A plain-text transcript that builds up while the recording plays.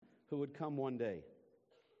who would come one day.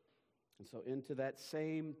 And so into that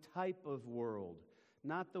same type of world,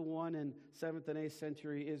 not the one in 7th and 8th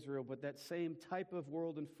century Israel, but that same type of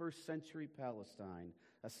world in 1st century Palestine,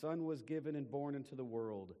 a son was given and born into the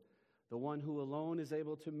world, the one who alone is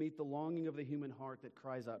able to meet the longing of the human heart that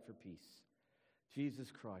cries out for peace.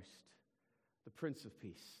 Jesus Christ, the Prince of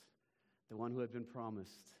Peace, the one who had been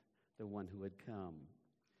promised, the one who had come.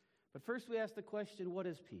 But first we ask the question, what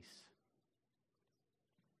is peace?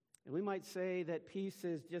 And we might say that peace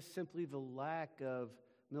is just simply the lack of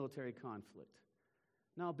military conflict.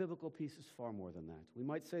 Now, biblical peace is far more than that. We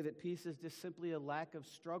might say that peace is just simply a lack of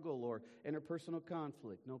struggle or interpersonal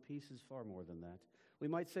conflict. No, peace is far more than that. We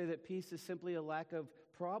might say that peace is simply a lack of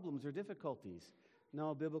problems or difficulties.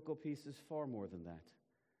 No, biblical peace is far more than that.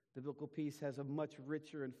 Biblical peace has a much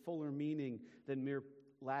richer and fuller meaning than mere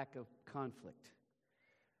lack of conflict.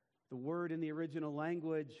 The word in the original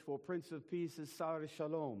language for Prince of Peace is Sar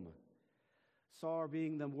Shalom. Sar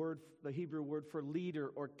being the Hebrew word for leader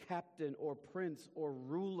or captain or prince or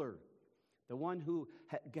ruler, the one who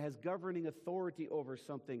has governing authority over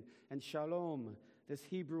something. And Shalom, this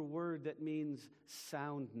Hebrew word that means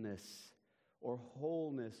soundness or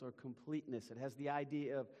wholeness or completeness. It has the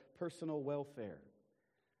idea of personal welfare.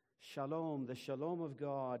 Shalom, the shalom of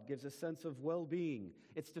God, gives a sense of well-being.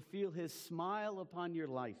 It's to feel His smile upon your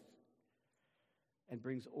life and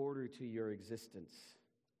brings order to your existence.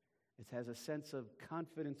 It has a sense of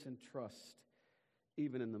confidence and trust,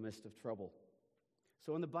 even in the midst of trouble.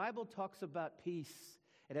 So when the Bible talks about peace,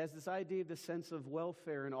 it has this idea of the sense of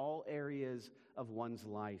welfare in all areas of one's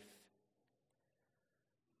life.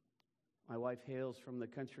 My wife hails from the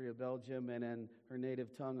country of Belgium, and in her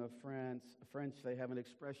native tongue of French, they have an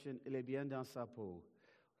expression, il est bien dans sa peau.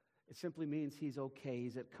 It simply means he's okay,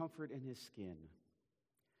 he's at comfort in his skin.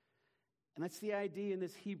 And that's the idea in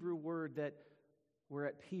this Hebrew word that we're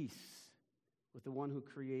at peace with the one who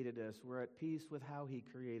created us. We're at peace with how He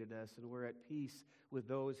created us, and we're at peace with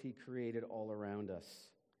those He created all around us.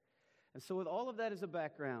 And so with all of that as a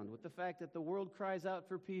background, with the fact that the world cries out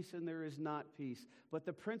for peace and there is not peace, but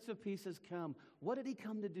the Prince of Peace has come, what did He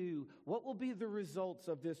come to do? What will be the results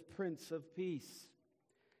of this Prince of Peace?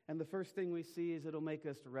 And the first thing we see is it'll make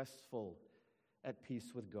us restful at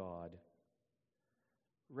peace with God.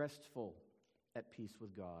 Restful at peace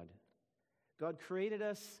with God. God created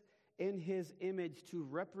us in His image to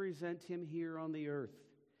represent Him here on the earth.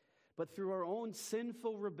 But through our own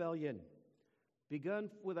sinful rebellion, begun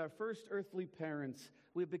with our first earthly parents,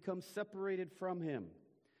 we've become separated from Him.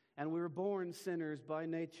 And we were born sinners by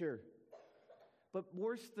nature. But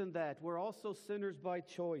worse than that, we're also sinners by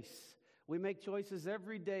choice. We make choices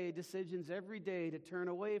every day, decisions every day to turn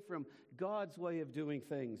away from God's way of doing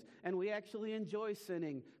things. And we actually enjoy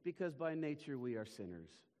sinning because by nature we are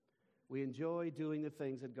sinners. We enjoy doing the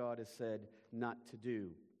things that God has said not to do.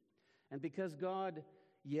 And because God,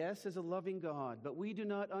 yes, is a loving God, but we do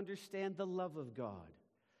not understand the love of God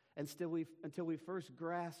until we first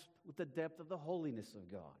grasp with the depth of the holiness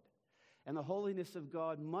of God. And the holiness of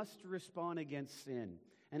God must respond against sin.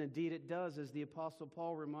 And indeed it does, as the Apostle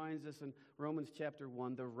Paul reminds us in Romans chapter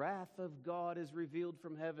 1, the wrath of God is revealed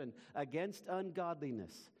from heaven against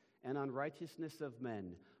ungodliness and unrighteousness of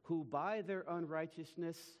men, who by their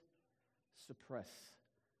unrighteousness suppress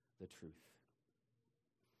the truth.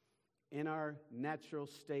 In our natural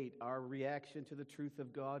state, our reaction to the truth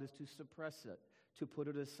of God is to suppress it, to put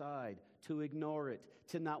it aside, to ignore it,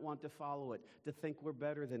 to not want to follow it, to think we're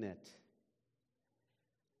better than it.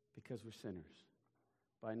 Because we're sinners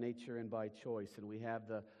by nature and by choice. And we have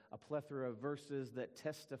a plethora of verses that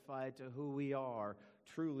testify to who we are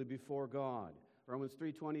truly before God. Romans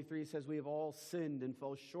 3:23 says we have all sinned and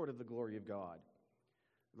fall short of the glory of God.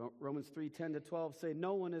 Romans 3:10-12 say,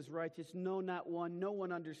 no one is righteous, no, not one. No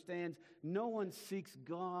one understands. No one seeks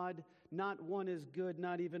God. Not one is good,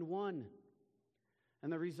 not even one.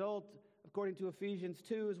 And the result, according to Ephesians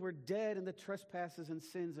 2, is we're dead in the trespasses and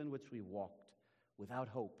sins in which we walked, without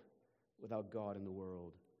hope, without God in the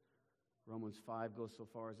world. Romans 5 goes so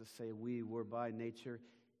far as to say we were by nature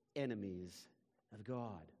enemies of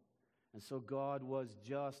God. And so God was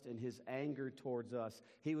just in His anger towards us.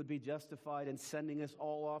 He would be justified in sending us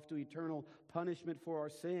all off to eternal punishment for our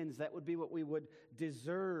sins. That would be what we would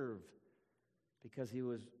deserve because He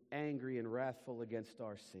was angry and wrathful against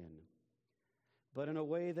our sin. But in a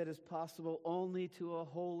way that is possible only to a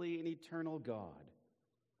holy and eternal God.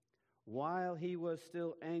 While He was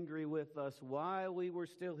still angry with us, while we were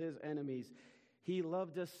still His enemies, He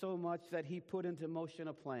loved us so much that He put into motion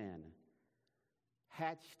a plan,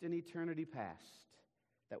 hatched in eternity past,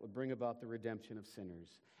 that would bring about the redemption of sinners.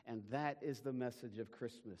 And that is the message of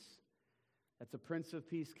Christmas. that the Prince of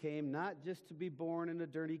Peace came not just to be born in a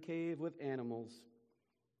dirty cave with animals,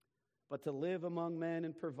 but to live among men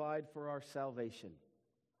and provide for our salvation.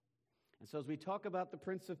 And so as we talk about the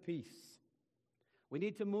Prince of Peace, we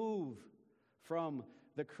need to move from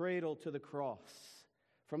the cradle to the cross,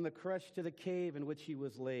 from the crèche to the cave in which he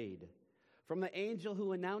was laid, from the angel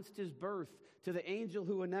who announced his birth to the angel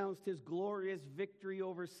who announced his glorious victory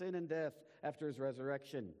over sin and death after his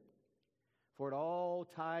resurrection. For it all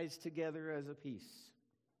ties together as a piece.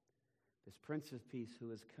 This Prince of Peace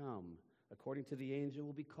who has come, according to the angel,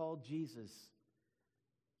 will be called Jesus,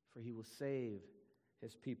 for he will save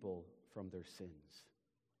his people from their sins.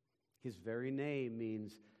 His very name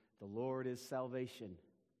means the Lord is salvation,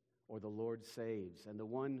 or the Lord saves. And the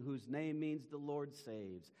one whose name means the Lord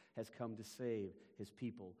saves has come to save his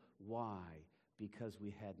people. Why? Because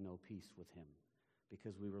we had no peace with him,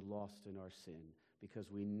 because we were lost in our sin,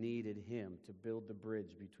 because we needed him to build the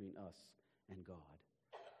bridge between us and God.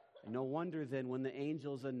 And no wonder then when the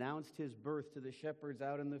angels announced his birth to the shepherds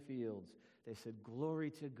out in the fields, they said,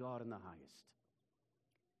 "Glory to God in the highest,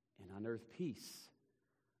 and on earth peace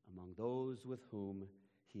among those with whom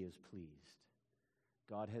he is pleased."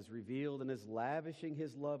 God has revealed and is lavishing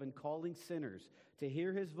his love and calling sinners to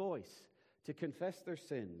hear his voice, to confess their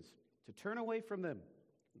sins, to turn away from them,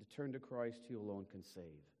 and to turn to Christ who alone can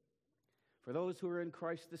save. For those who are in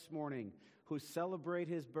Christ this morning, who celebrate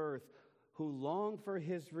his birth, who long for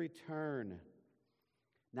his return,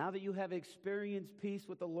 now that you have experienced peace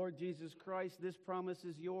with the Lord Jesus Christ, this promise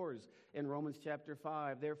is yours in Romans chapter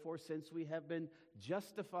 5. Therefore, since we have been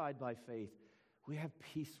justified by faith, we have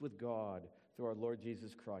peace with God through our Lord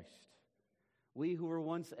Jesus Christ. We who were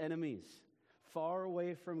once enemies, far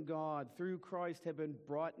away from God, through Christ have been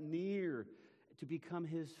brought near to become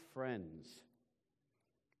his friends.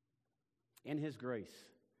 In his grace,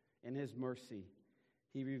 in his mercy,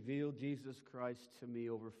 he revealed Jesus Christ to me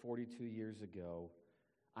over 42 years ago.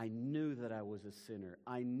 I knew that I was a sinner.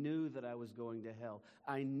 I knew that I was going to hell.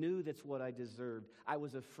 I knew that's what I deserved. I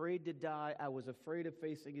was afraid to die. I was afraid of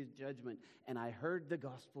facing his judgment. And I heard the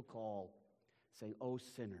gospel call saying, "O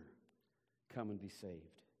sinner, come and be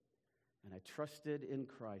saved." And I trusted in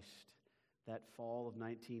Christ that fall of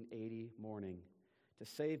 1980 morning to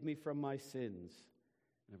save me from my sins.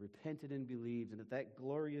 And I repented and believed. And at that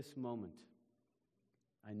glorious moment,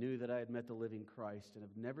 I knew that I had met the living Christ and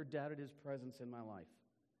have never doubted his presence in my life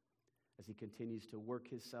as he continues to work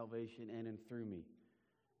his salvation in and through me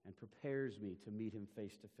and prepares me to meet him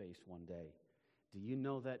face to face one day. Do you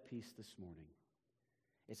know that peace this morning?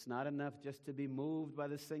 It's not enough just to be moved by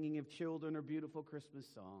the singing of children or beautiful Christmas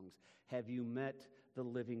songs. Have you met the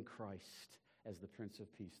living Christ as the Prince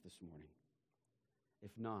of Peace this morning?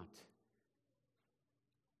 If not,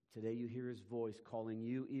 today you hear his voice calling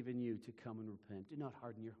you, even you, to come and repent. Do not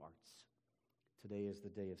harden your hearts. Today is the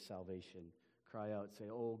day of salvation. Cry out, say,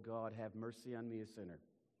 "Oh God, have mercy on me, a sinner.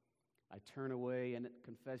 I turn away and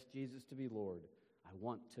confess Jesus to be Lord. I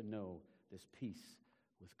want to know this peace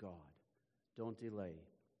with God." Don't delay.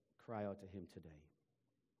 Cry out to him today.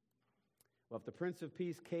 Well, if the Prince of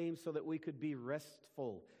Peace came so that we could be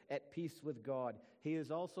restful, at peace with God, he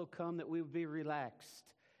has also come that we would be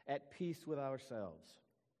relaxed, at peace with ourselves.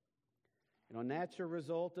 A natural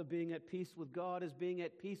result of being at peace with God is being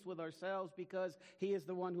at peace with ourselves, because he is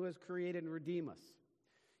the one who has created and redeemed us.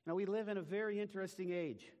 We live in a very interesting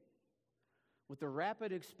age. With the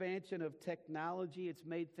rapid expansion of technology, it's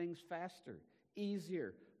made things faster,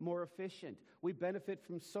 easier, more efficient. We benefit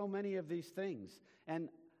from so many of these things. And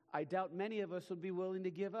I doubt many of us would be willing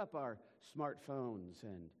to give up our smartphones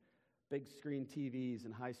and big screen TVs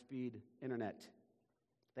and high-speed internet.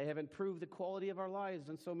 They have improved the quality of our lives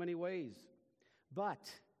in so many ways.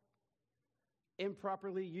 But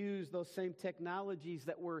improperly used, those same technologies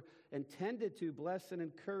that were intended to bless and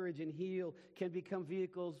encourage and heal can become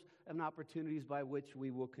vehicles and opportunities by which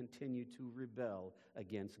we will continue to rebel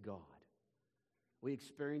against God. We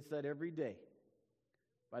experience that every day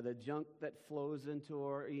by the junk that flows into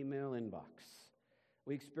our email inbox.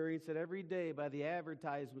 We experience it every day by the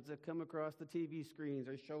advertisements that come across the TV screens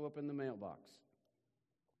or show up in the mailbox.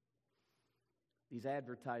 These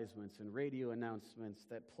advertisements and radio announcements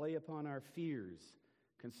that play upon our fears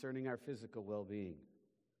concerning our physical well-being.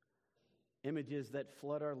 Images that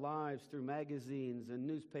flood our lives through magazines and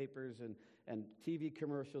newspapers and TV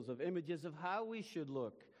commercials of images of how we should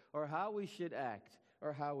look or how we should act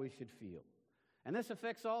or how we should feel. And this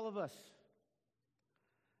affects all of us.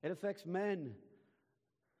 It affects men.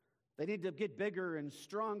 They need to get bigger and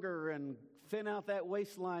stronger and thin out that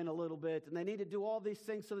waistline a little bit. And they need to do all these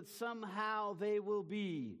things so that somehow they will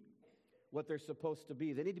be what they're supposed to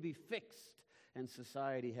be. They need to be fixed and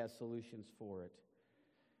society has solutions for it.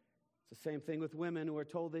 It's the same thing with women who are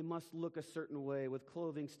told they must look a certain way with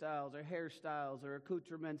clothing styles or hairstyles or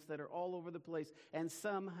accoutrements that are all over the place, and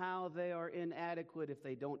somehow they are inadequate if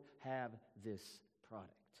they don't have this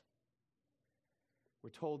product. We're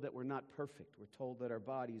told that we're not perfect. We're told that our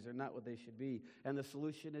bodies are not what they should be, and the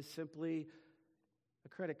solution is simply a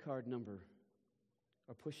credit card number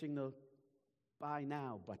or pushing the buy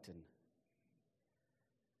now button.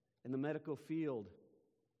 In the medical field,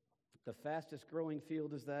 the fastest growing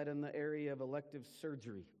field is that in the area of elective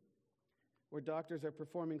surgery, where doctors are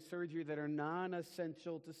performing surgery that are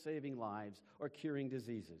non-essential to saving lives or curing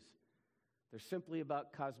diseases. They're simply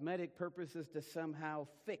about cosmetic purposes to somehow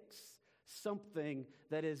fix something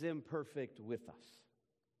that is imperfect with us.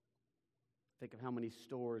 Think of how many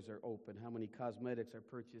stores are open, how many cosmetics are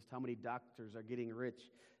purchased, how many doctors are getting rich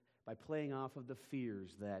by playing off of the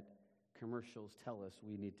fears that commercials tell us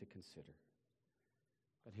we need to consider.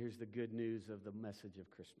 But here's the good news of the message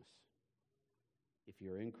of Christmas. If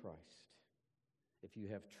you're in Christ, if you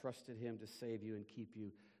have trusted Him to save you and keep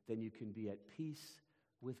you, then you can be at peace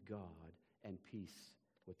with God and peace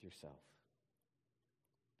with yourself.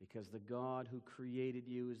 Because the God who created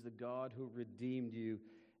you is the God who redeemed you,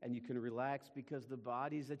 and you can relax because the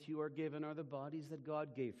bodies that you are given are the bodies that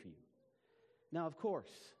God gave for you. Now, of course,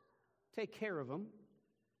 take care of them.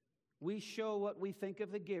 We show what we think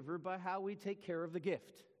of the giver by how we take care of the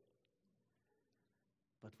gift.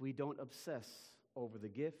 But we don't obsess over the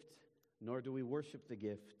gift, nor do we worship the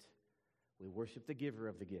gift. We worship the giver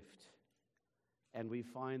of the gift. And we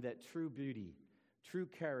find that true beauty, true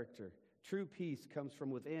character, true peace comes from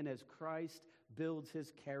within as Christ builds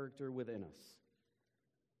His character within us.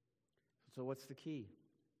 So what's the key?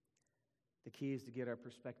 The key is to get our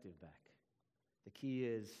perspective back. The key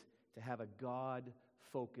is to have a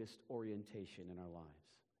God-focused orientation in our lives.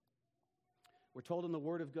 We're told in the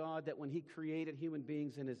Word of God that when He created human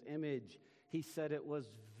beings in His image, He said it was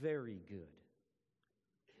very good.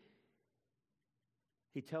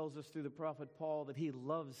 He tells us through the prophet Paul that He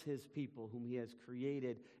loves His people whom He has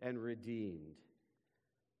created and redeemed.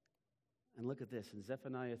 And look at this. In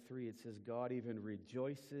Zephaniah 3, it says, God even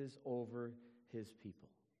rejoices over His people.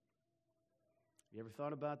 You ever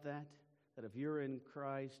thought about that? That if you're in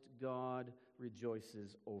Christ, God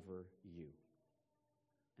rejoices over you.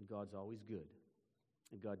 And God's always good.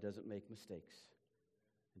 And God doesn't make mistakes.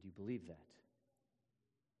 And do you believe that?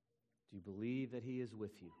 Do you believe that He is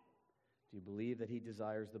with you? Do you believe that He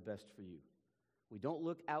desires the best for you? We don't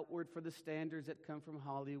look outward for the standards that come from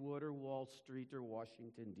Hollywood or Wall Street or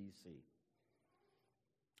Washington, D.C.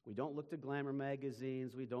 We don't look to glamour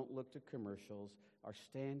magazines. We don't look to commercials. Our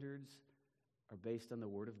standards are based on the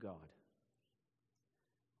Word of God.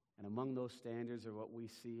 And among those standards are what we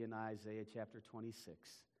see in Isaiah chapter 26.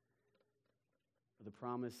 For the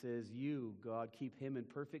promise is, you, God, keep him in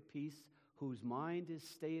perfect peace, whose mind is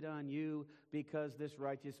stayed on you, because this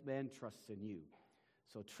righteous man trusts in you.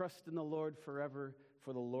 So trust in the Lord forever,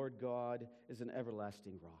 for the Lord God is an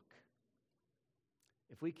everlasting rock.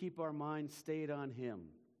 If we keep our mind stayed on Him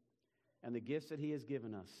and the gifts that He has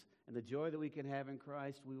given us and the joy that we can have in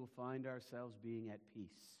Christ, we will find ourselves being at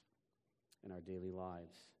peace in our daily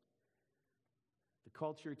lives. The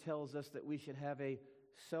culture tells us that we should have a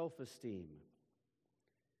self-esteem.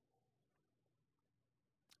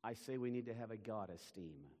 I say we need to have a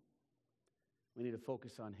God-esteem. We need to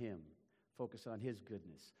focus on Him, focus on His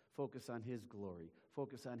goodness, focus on His glory,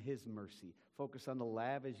 focus on His mercy, focus on the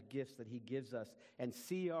lavish gifts that He gives us, and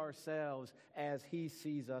see ourselves as He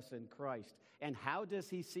sees us in Christ. And how does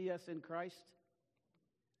He see us in Christ?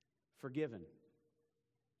 Forgiven.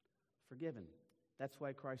 Forgiven. That's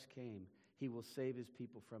why Christ came. He will save His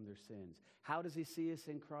people from their sins. How does He see us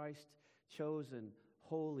in Christ? Chosen,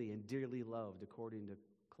 holy, and dearly loved, according to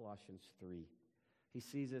Colossians 3. He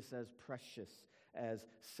sees us as precious, as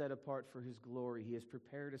set apart for His glory. He has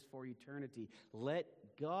prepared us for eternity. Let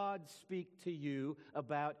God speak to you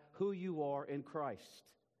about who you are in Christ,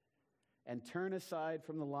 and turn aside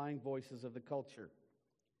from the lying voices of the culture.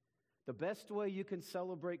 The best way you can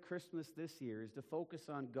celebrate Christmas this year is to focus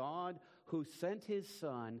on God, who sent His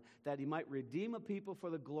Son that He might redeem a people for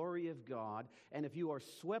the glory of God. And if you are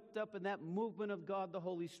swept up in that movement of God the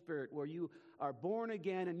Holy Spirit, where you are born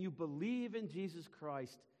again and you believe in Jesus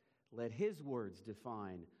Christ, let His words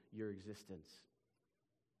define your existence.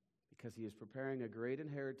 Because He is preparing a great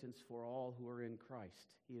inheritance for all who are in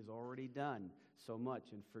Christ. He has already done so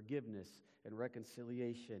much in forgiveness and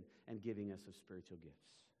reconciliation and giving us of spiritual gifts.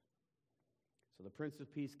 So the Prince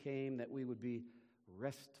of Peace came that we would be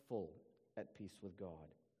restful at peace with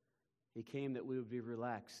God. He came that we would be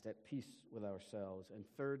relaxed, at peace with ourselves. And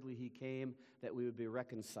thirdly, he came that we would be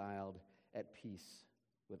reconciled, at peace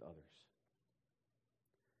with others.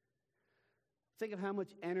 Think of how much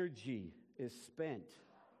energy is spent,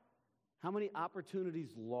 how many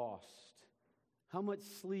opportunities lost, how much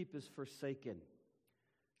sleep is forsaken,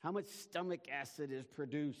 how much stomach acid is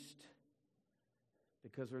produced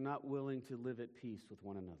because we're not willing to live at peace with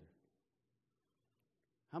one another.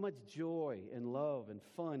 How much joy and love and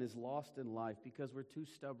fun is lost in life because we're too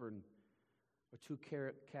stubborn or too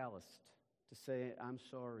calloused to say, I'm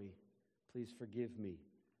sorry, please forgive me,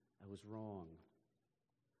 I was wrong.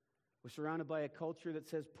 We're surrounded by a culture that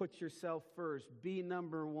says, put yourself first, be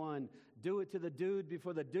number one, do it to the dude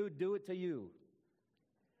before the dude do it to you.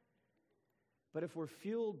 But if we're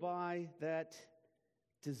fueled by that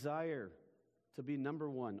desire to be number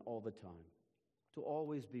one all the time, to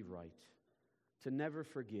always be right, to never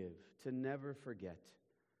forgive, to never forget,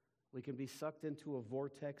 we can be sucked into a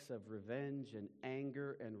vortex of revenge and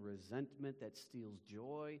anger and resentment that steals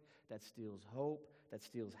joy, that steals hope, that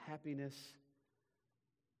steals happiness,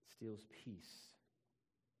 steals peace.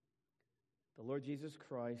 The Lord Jesus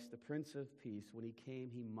Christ, the Prince of Peace, when he came,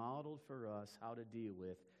 he modeled for us how to deal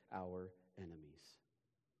with our enemies.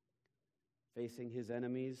 Facing his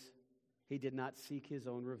enemies, he did not seek his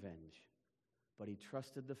own revenge, but he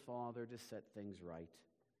trusted the Father to set things right.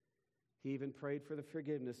 He even prayed for the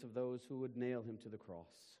forgiveness of those who would nail him to the cross.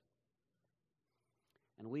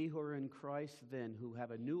 And we who are in Christ then, who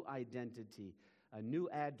have a new identity, a new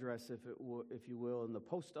address, if you will, in the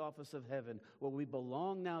post office of heaven, where we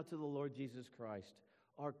belong now to the Lord Jesus Christ,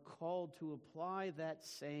 are called to apply that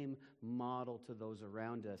same model to those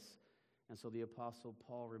around us. And so the Apostle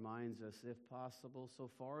Paul reminds us, if possible, so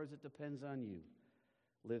far as it depends on you,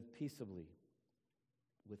 live peaceably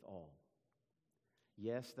with all.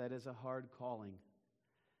 Yes, that is a hard calling,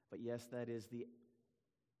 but yes, that is the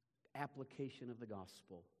application of the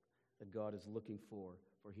gospel that God is looking for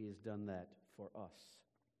he has done that for us.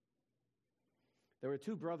 There were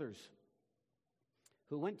two brothers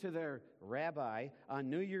who went to their rabbi on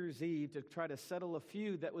New Year's Eve to try to settle a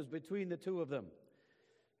feud that was between the two of them.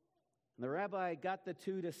 And the rabbi got the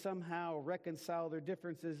two to somehow reconcile their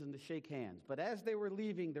differences and to shake hands. But as they were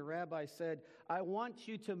leaving, the rabbi said, I want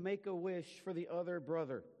you to make a wish for the other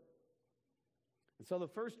brother. And so the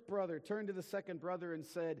first brother turned to the second brother and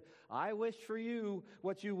said, I wish for you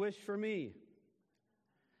what you wish for me.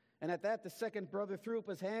 And at that, the second brother threw up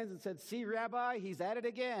his hands and said, see, Rabbi, he's at it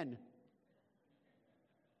again.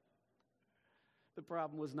 The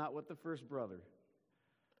problem was not with the first brother.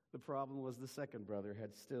 The problem was the second brother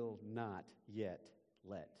had still not yet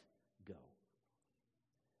let go.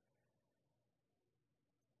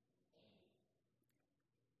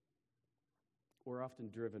 We're often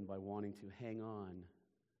driven by wanting to hang on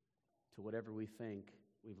to whatever we think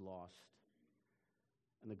we've lost.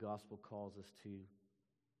 And the gospel calls us to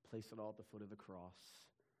place it all at the foot of the cross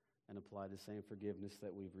and apply the same forgiveness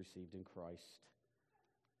that we've received in Christ.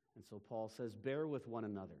 And so Paul says, bear with one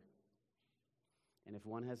another. And if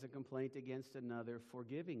one has a complaint against another,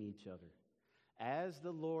 forgiving each other. As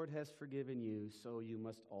the Lord has forgiven you, so you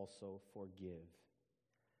must also forgive.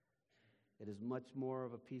 It is much more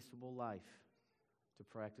of a peaceable life to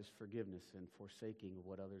practice forgiveness and forsaking of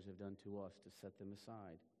what others have done to us, to set them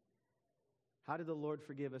aside. How did the Lord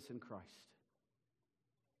forgive us in Christ?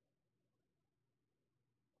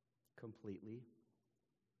 Completely,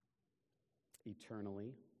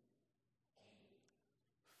 eternally,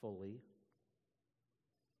 fully.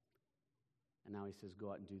 And now he says, go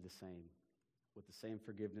out and do the same. With the same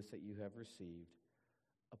forgiveness that you have received,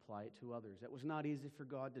 apply it to others. That was not easy for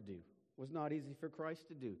God to do. It was not easy for Christ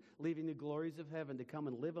to do. Leaving the glories of heaven to come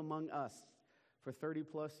and live among us for 30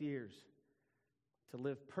 plus years. To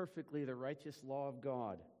live perfectly the righteous law of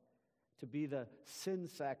God. To be the sin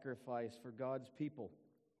sacrifice for God's people.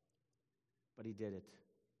 But he did it.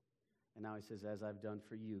 And now he says, as I've done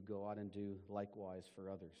for you, go out and do likewise for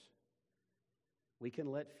others. We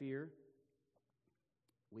can let fear,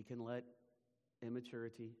 we can let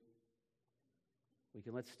immaturity, we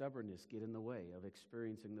can let stubbornness get in the way of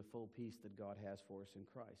experiencing the full peace that God has for us in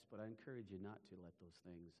Christ. But I encourage you not to let those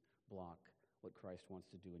things block what Christ wants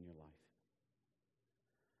to do in your life.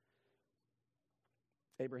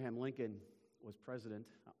 Abraham Lincoln was president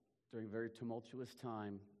during a very tumultuous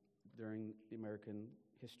time during the American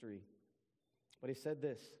history. But he said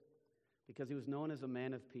this, because he was known as a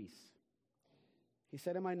man of peace. He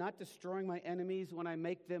said, am I not destroying my enemies when I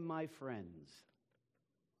make them my friends?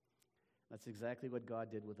 That's exactly what God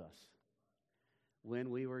did with us. When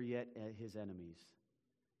we were yet his enemies,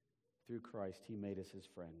 through Christ, he made us his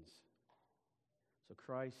friends. So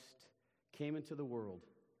Christ came into the world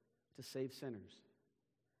to save sinners.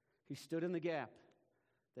 He stood in the gap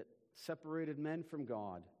that separated men from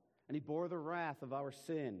God, and he bore the wrath of our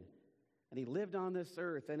sin. And he lived on this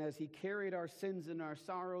earth, and as he carried our sins and our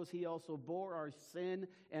sorrows, he also bore our sin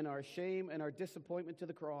and our shame and our disappointment to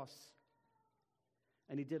the cross.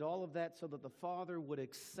 And he did all of that so that the Father would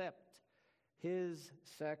accept his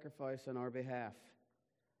sacrifice on our behalf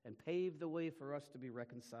and pave the way for us to be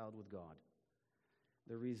reconciled with God.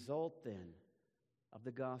 The result, then, of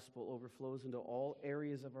the gospel overflows into all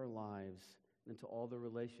areas of our lives and into all the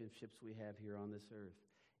relationships we have here on this earth.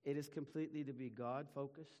 It is completely to be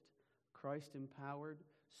God-focused, Christ-empowered,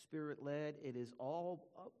 Spirit-led. It is all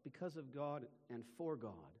because of God and for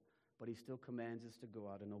God, but he still commands us to go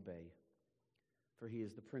out and obey. For he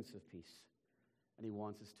is the Prince of Peace, and he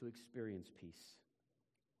wants us to experience peace.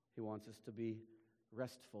 He wants us to be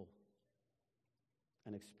restful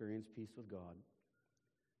and experience peace with God.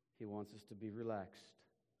 He wants us to be relaxed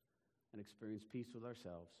and experience peace with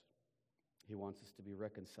ourselves. He wants us to be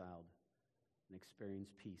reconciled and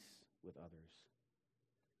experience peace with others.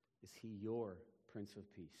 Is he your Prince of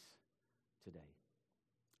Peace today?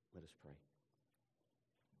 Let us pray.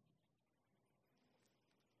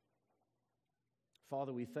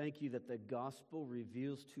 Father, we thank you that the gospel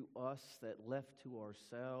reveals to us that left to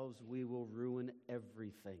ourselves, we will ruin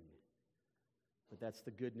everything. But that's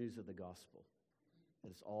the good news of the gospel,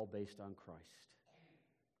 that it's all based on Christ.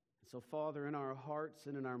 And so, Father, in our hearts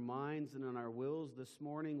and in our minds and in our wills this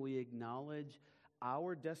morning, we acknowledge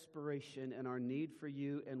our desperation and our need for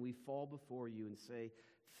you, and we fall before you and say,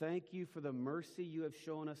 thank you for the mercy you have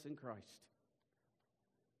shown us in Christ.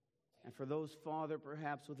 And for those, Father,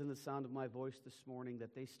 perhaps within the sound of my voice this morning,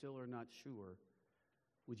 that they still are not sure,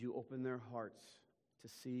 would you open their hearts to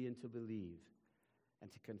see and to believe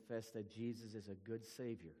and to confess that Jesus is a good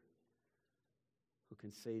Savior who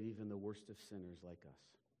can save even the worst of sinners like us.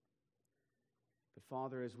 But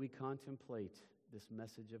Father, as we contemplate this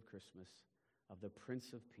message of Christmas, of the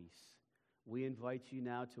Prince of Peace, we invite you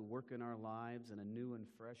now to work in our lives in a new and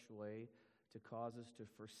fresh way to cause us to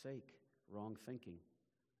forsake wrong thinking,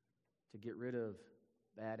 to get rid of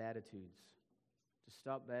bad attitudes, to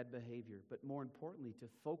stop bad behavior, but more importantly, to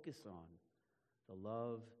focus on the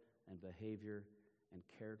love and behavior and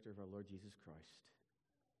character of our Lord Jesus Christ.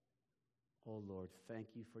 Oh Lord, thank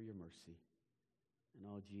you for your mercy. And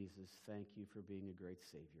oh Jesus, thank you for being a great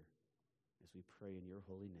Savior. As we pray in your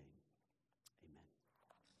holy name, amen.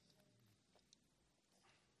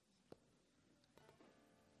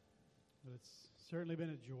 Well, it's certainly been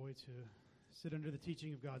a joy to sit under the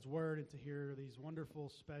teaching of God's Word and to hear these wonderful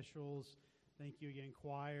specials. Thank you again,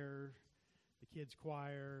 choir, the kids'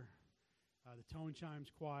 choir, the Tone Chimes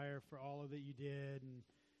choir, for all of that you did. And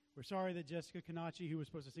we're sorry that Jessica Kanachi, who was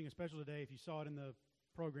supposed to sing a special today, if you saw it in the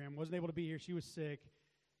program, wasn't able to be here. She was sick.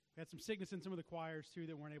 We had some sickness in some of the choirs, too,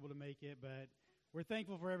 that weren't able to make it. But we're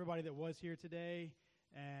thankful for everybody that was here today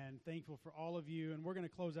and thankful for all of you. And we're going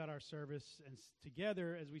to close out our service and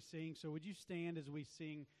together as we sing. So would you stand as we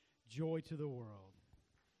sing Joy to the World?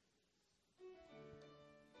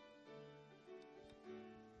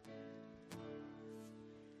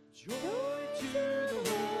 Joy to the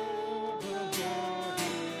world, the Lord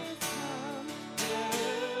is come. Let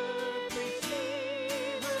earth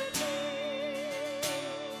receive her King.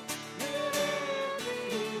 Let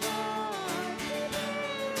every heart be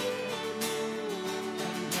moved.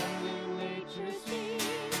 And heaven and nature sing.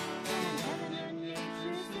 And heaven and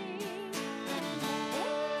nature sing. And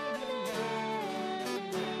heaven and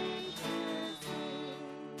nature sing.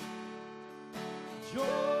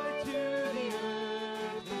 Joy to the earth.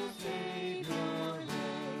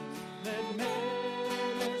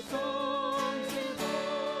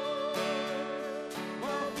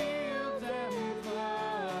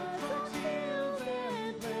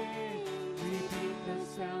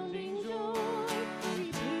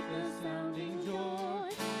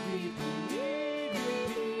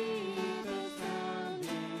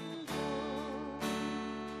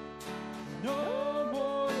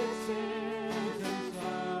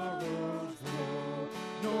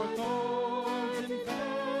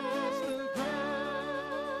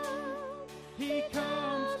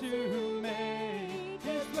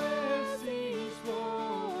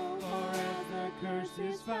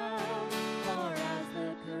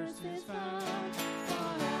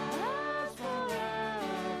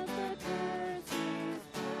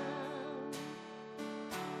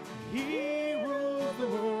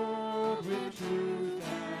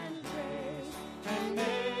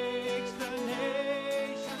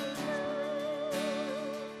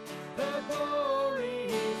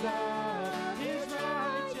 Glories of his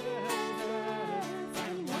righteousness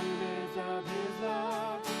and wonders of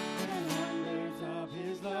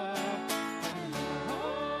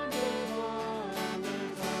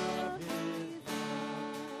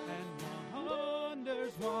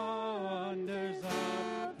wonders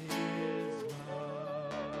of His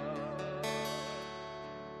love.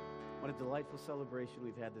 What a delightful celebration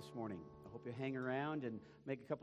we've had this morning. I hope you hang around and make a couple